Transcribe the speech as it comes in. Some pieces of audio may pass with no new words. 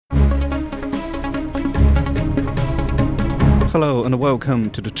Hello and welcome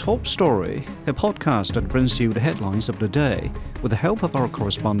to The Top Story, a podcast that brings you the headlines of the day with the help of our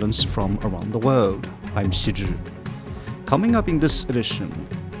correspondents from around the world. I'm Xizhi. Coming up in this edition,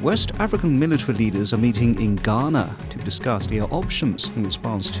 West African military leaders are meeting in Ghana to discuss their options in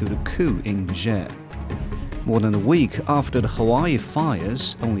response to the coup in Niger. More than a week after the Hawaii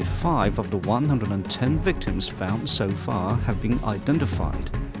fires, only 5 of the 110 victims found so far have been identified.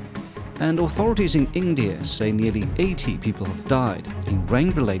 And authorities in India say nearly 80 people have died in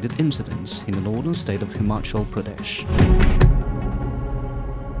rain-related incidents in the northern state of Himachal Pradesh.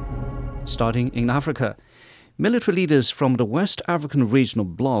 Starting in Africa, military leaders from the West African regional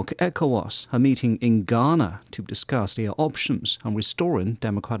bloc ECOWAS are meeting in Ghana to discuss their options on restoring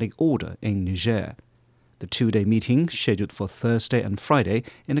democratic order in Niger. The two-day meeting, scheduled for Thursday and Friday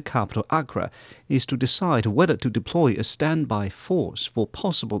in the capital Accra, is to decide whether to deploy a standby force for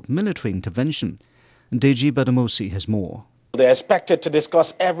possible military intervention. Deji Badamosi has more. They're expected to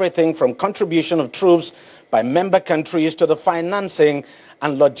discuss everything from contribution of troops by member countries to the financing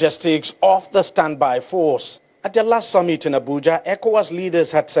and logistics of the standby force. At their last summit in Abuja, ECOWAS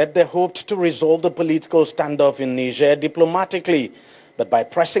leaders had said they hoped to resolve the political standoff in Niger diplomatically. But by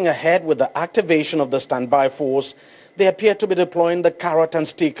pressing ahead with the activation of the standby force, they appear to be deploying the carrot and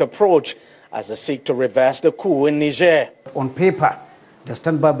stick approach as they seek to reverse the coup in Niger. On paper, the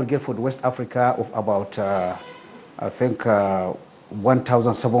standby brigade for West Africa of about,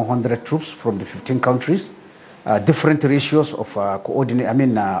 1,700 troops from the 15 countries, different ratios of of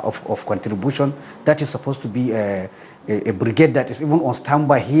contribution. That is supposed to be a brigade that is even on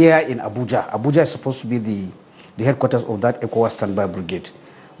standby here in Abuja. Abuja is supposed to be the headquarters of that ECOWAS standby brigade.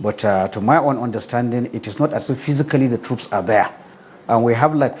 But to my own understanding, it is not as if physically the troops are there. And we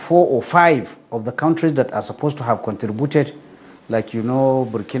have like 4 or 5 of the countries that are supposed to have contributed, like,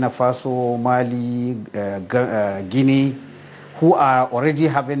 Burkina Faso, Mali, Guinea, who are already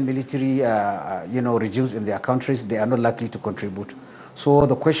having military, regimes in their countries. They are not likely to contribute. So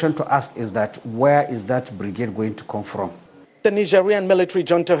the question to ask is that where is that brigade going to come from? The Nigerian military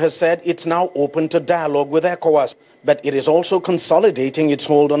junta has said it's now open to dialogue with ECOWAS, but it is also consolidating its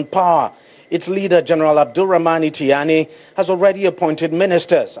hold on power. Its leader, General Abdulrahman Tiani, has already appointed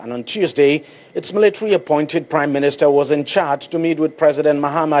ministers, and on Tuesday, its military-appointed prime minister was in charge to meet with President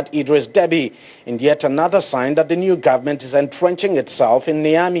Mahamat Idris Deby, in yet another sign that the new government is entrenching itself in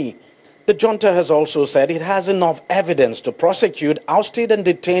Niamey. The junta has also said it has enough evidence to prosecute ousted and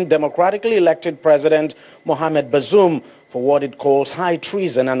detained democratically elected President Mohamed Bazoum for what it calls high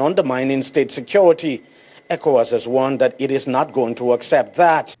treason and undermining state security. ECOWAS has warned that it is not going to accept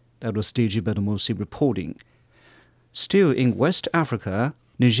that. That was Deji Badamosi reporting. Still in West Africa,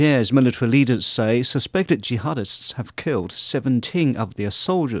 Niger's military leaders say suspected jihadists have killed 17 of their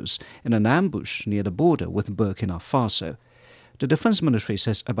soldiers in an ambush near the border with Burkina Faso. The defense ministry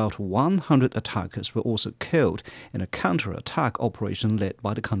says about 100 attackers were also killed in a counter-attack operation led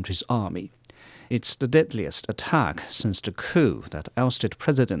by the country's army. It's the deadliest attack since the coup that ousted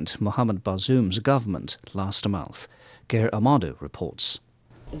President Mohamed Bazoum's government last month. Ger Amado reports.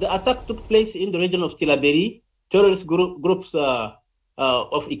 The attack took place in the region of Tilaberi. Terrorist groups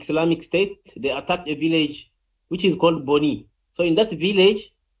of Islamic State, they attacked a village which is called Boni. So in that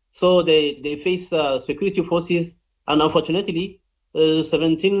village, they face security forces. And unfortunately,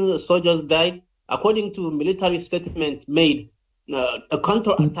 17 soldiers died. According to military statement made, a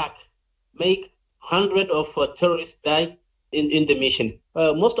counter-attack made hundreds of terrorists die in the mission.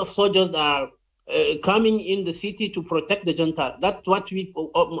 Most of soldiers are coming in the city to protect the junta. That's what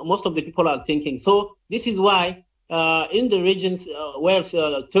most of the people are thinking. So this is why in the regions where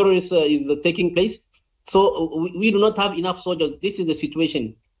terrorism is taking place, so we do not have enough soldiers. This is the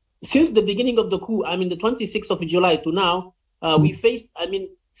situation. Since the beginning of the coup, the 26th of July to now, we faced,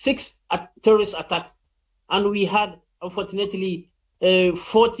 6 terrorist attacks. And we had, unfortunately,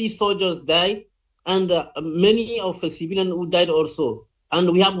 40 soldiers die and many of the civilians who died also.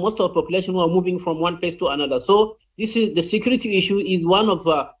 And we have most of the population who are moving from one place to another. So this is the security issue is one of,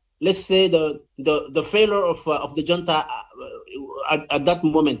 let's say, the failure of the junta at that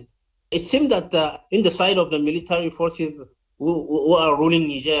moment. It seems that in the side of the military forces who are ruling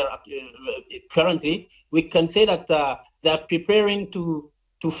Niger currently, we can say that they are preparing to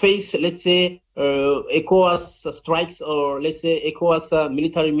face, let's say, ECOWAS strikes or, let's say, ECOWAS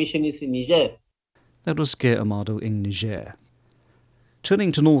military missions in Niger. That was Ger Amado in Niger.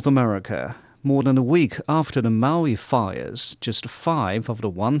 Turning to North America, more than a week after the Maui fires, just 5 of the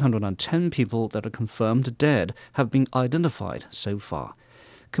 110 people that are confirmed dead have been identified so far.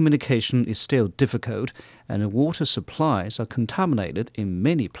 Communication is still difficult and water supplies are contaminated in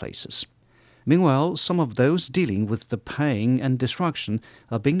many places. Meanwhile, some of those dealing with the pain and destruction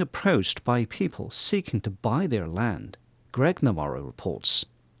are being approached by people seeking to buy their land. Greg Navarro reports.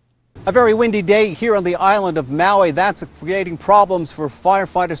 A very windy day here on the island of Maui. That's creating problems for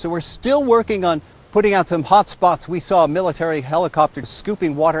firefighters, so we're still working on putting out some hot spots. We saw a military helicopter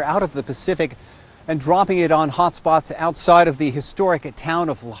scooping water out of the Pacific and dropping it on hot spots outside of the historic town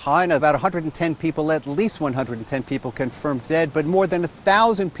of Lahaina. About 110 people, at least 110 people confirmed dead, but more than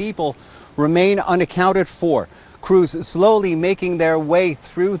 1,000 people remain unaccounted for. Crews slowly making their way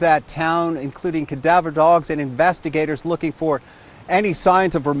through that town, including cadaver dogs and investigators looking for any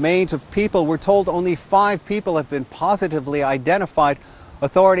signs of remains of people. We're told only 5 people have been positively identified.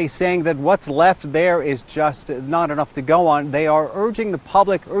 Authorities saying that what's left there is just not enough to go on. They are urging the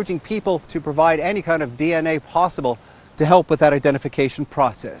public, urging people to provide any kind of DNA possible to help with that identification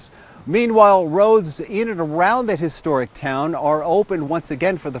process. Meanwhile, roads in and around that historic town are open once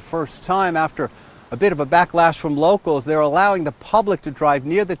again for the first time after a bit of a backlash from locals. They're allowing the public to drive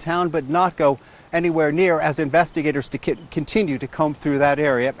near the town but not go anywhere near as investigators continue to comb through that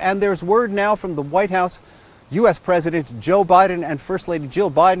area. And there's word now from the White House. U.S. President Joe Biden and First Lady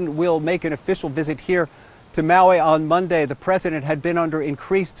Jill Biden will make an official visit here to Maui on Monday. The president had been under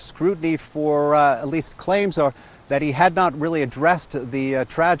increased scrutiny for at least claims that he had not really addressed the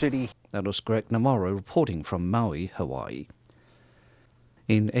tragedy. That was Greg Navarro reporting from Maui, Hawaii.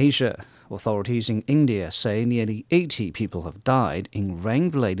 In Asia, authorities in India say nearly 80 people have died in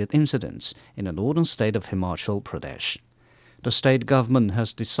rain-related incidents in the northern state of Himachal Pradesh. The state government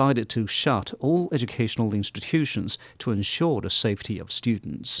has decided to shut all educational institutions to ensure the safety of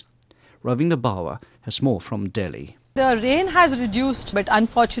students. Ravinda Bawa has more from Delhi. The rain has reduced, but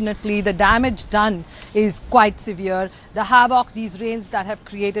unfortunately the damage done is quite severe. The havoc these rains that have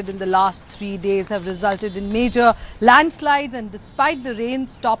created in the last 3 days have resulted in major landslides, and despite the rain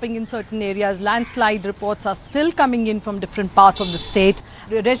stopping in certain areas, landslide reports are still coming in from different parts of the state.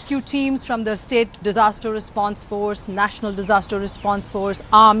 The rescue teams from the State Disaster Response Force, National Disaster Response Force,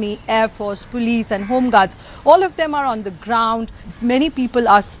 Army, Air Force, Police and Home Guards, all of them are on the ground. Many people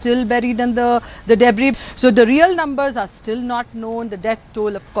are still buried in the debris. So the real numbers are still not known. The death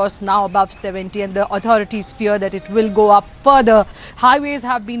toll, of course, now above 70, and the authorities fear that it will go up further. Highways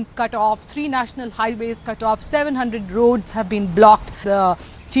have been cut off, 3 national highways cut off, 700 roads have been blocked. The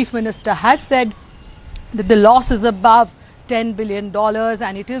Chief Minister has said that the loss is above $10 billion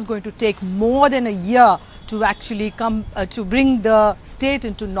and it is going to take more than a year to actually come to bring the state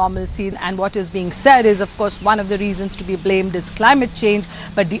into normalcy. And what is being said is, of course, one of the reasons to be blamed is climate change,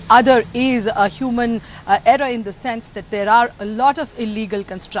 but the other is a human error in the sense that there are a lot of illegal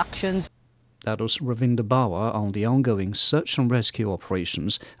constructions. That was Ravinda Bawa on the ongoing search and rescue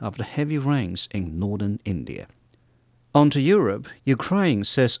operations after heavy rains in northern India. On to Europe, Ukraine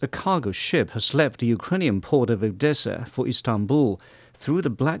says a cargo ship has left the Ukrainian port of Odessa for Istanbul through the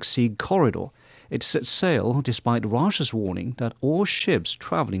Black Sea corridor. It set sail despite Russia's warning that all ships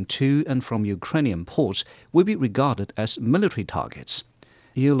traveling to and from Ukrainian ports will be regarded as military targets.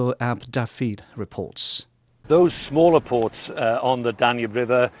 Yulo Abdafid reports. Those smaller ports on the Danube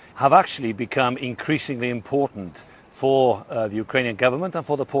River have actually become increasingly important for the Ukrainian government and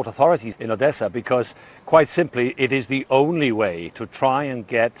for the port authorities in Odessa, because quite simply it is the only way to try and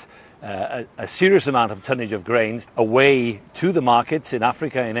get a serious amount of tonnage of grains away to the markets in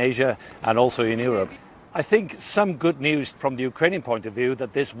Africa, in Asia and also in Europe. I think some good news from the Ukrainian point of view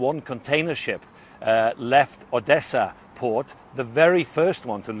that this one container ship left Odessa port, the very first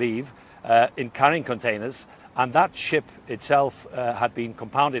one to leave in carrying containers, and that ship itself had been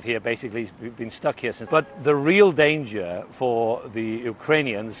compounded here, basically been stuck here since. But the real danger for the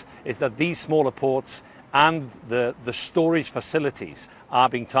Ukrainians is that these smaller ports and the storage facilities are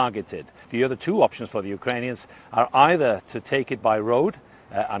being targeted. The other 2 options for the Ukrainians are either to take it by road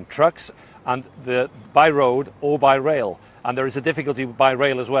and trucks, and by road or by rail. And there is a difficulty by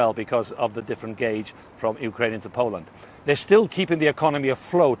rail as well because of the different gauge from Ukraine into Poland. They're still keeping the economy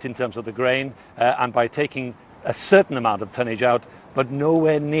afloat in terms of the grain and by taking a certain amount of tonnage out, but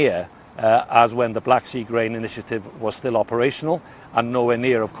nowhere near as when the Black Sea Grain Initiative was still operational, and nowhere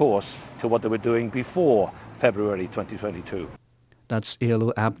near, of course, to what they were doing before February 2022. That's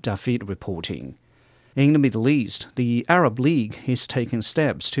Yulo Abdafid reporting. In the Middle East, the Arab League is taking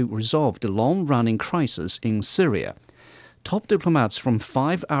steps to resolve the long-running crisis in Syria. Top diplomats from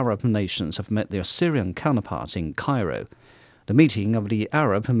 5 Arab nations have met their Syrian counterparts in Cairo. The meeting of the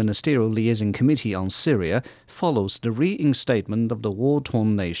Arab Ministerial Liaison Committee on Syria follows the reinstatement of the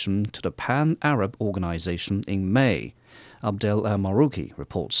war-torn nation to the Pan-Arab Organization in May. Abdel Al-Marouki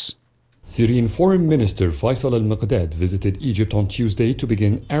reports. Syrian Foreign Minister Faisal al-Miqdad visited Egypt on Tuesday to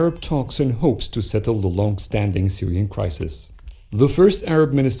begin Arab talks in hopes to settle the long-standing Syrian crisis. The first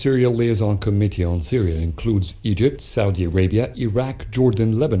Arab Ministerial Liaison Committee on Syria includes Egypt, Saudi Arabia, Iraq,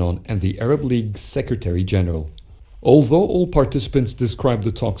 Jordan, Lebanon, and the Arab League's Secretary General. Although all participants described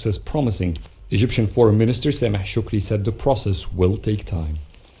the talks as promising, Egyptian Foreign Minister Sameh Shoukry said the process will take time.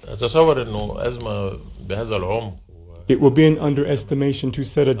 It will be an underestimation to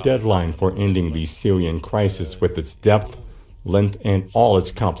set a deadline for ending the Syrian crisis with its depth, length, and all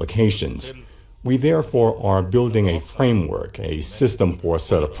its complications. We therefore are building a framework, a system for a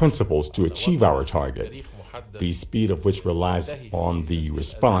set of principles to achieve our target, the speed of which relies on the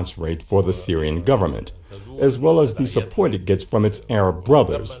response rate for the Syrian government, as well as the support it gets from its Arab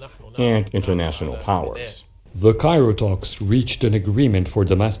brothers and international powers. The Cairo talks reached an agreement for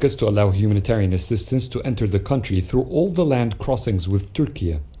Damascus to allow humanitarian assistance to enter the country through all the land crossings with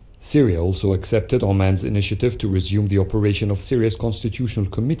Turkey. Syria also accepted Oman's initiative to resume the operation of Syria's Constitutional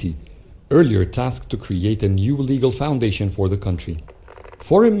Committee, earlier tasked to create a new legal foundation for the country.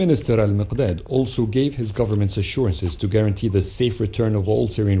 Foreign Minister al-Miqdad also gave his government's assurances to guarantee the safe return of all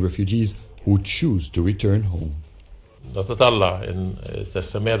Syrian refugees who choose to return home.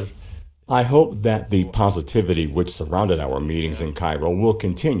 I hope that the positivity which surrounded our meetings in Cairo will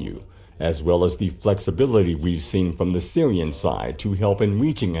continue, as well as the flexibility we've seen from the Syrian side to help in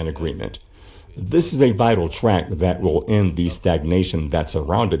reaching an agreement. This is a vital track that will end the stagnation that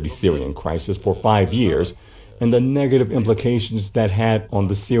surrounded the Syrian crisis for 5 years and the negative implications that had on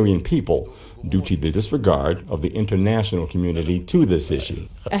the Syrian people due to the disregard of the international community to this issue.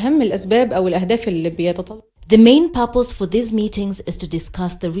 The main purpose for these meetings is to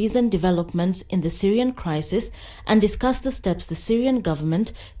discuss the recent developments in the Syrian crisis and discuss the steps the Syrian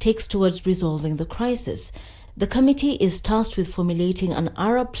government takes towards resolving the crisis. The committee is tasked with formulating an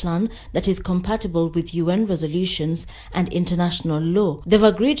Arab plan that is compatible with UN resolutions and international law. They've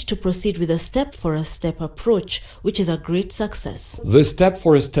agreed to proceed with a step-for-a-step approach, which is a great success. The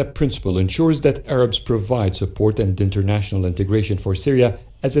step-for-a-step principle ensures that Arabs provide support and international integration for Syria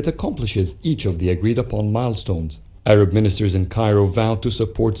as it accomplishes each of the agreed-upon milestones. Arab ministers in Cairo vowed to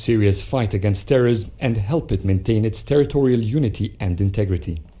support Syria's fight against terrorism and help it maintain its territorial unity and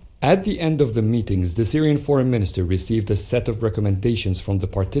integrity. At the end of the meetings, the Syrian foreign minister received a set of recommendations from the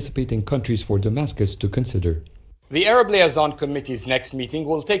participating countries for Damascus to consider. The Arab Liaison Committee's next meeting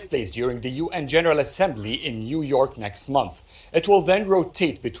will take place during the UN General Assembly in New York next month. It will then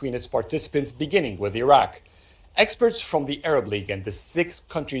rotate between its participants, beginning with Iraq. Experts from the Arab League and the 6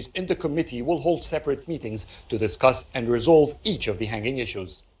 countries in the committee will hold separate meetings to discuss and resolve each of the hanging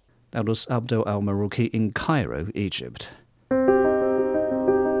issues. That was Abdel Al-Marouki in Cairo, Egypt.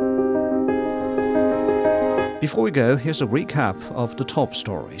 Before we go, here's a recap of the top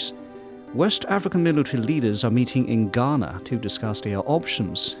stories. West African military leaders are meeting in Ghana to discuss their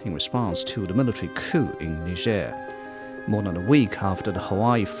options in response to the military coup in Niger. More than a week after the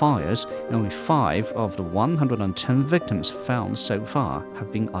Hawaii fires, only 5 of the 110 victims found so far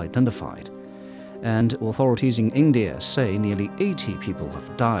have been identified. And authorities in India say nearly 80 people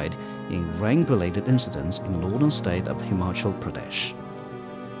have died in rain-related incidents in the northern state of Himachal Pradesh.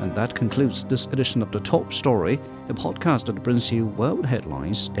 And that concludes this edition of The Top Story, a podcast that brings you world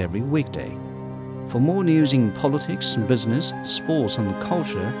headlines every weekday. For more news in politics, business, sports and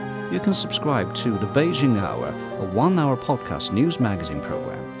culture, you can subscribe to The Beijing Hour, a 1-hour podcast news magazine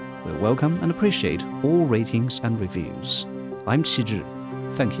program. We welcome and appreciate all ratings and reviews. I'm Qi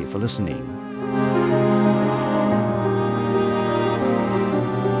Zhi. Thank you for listening.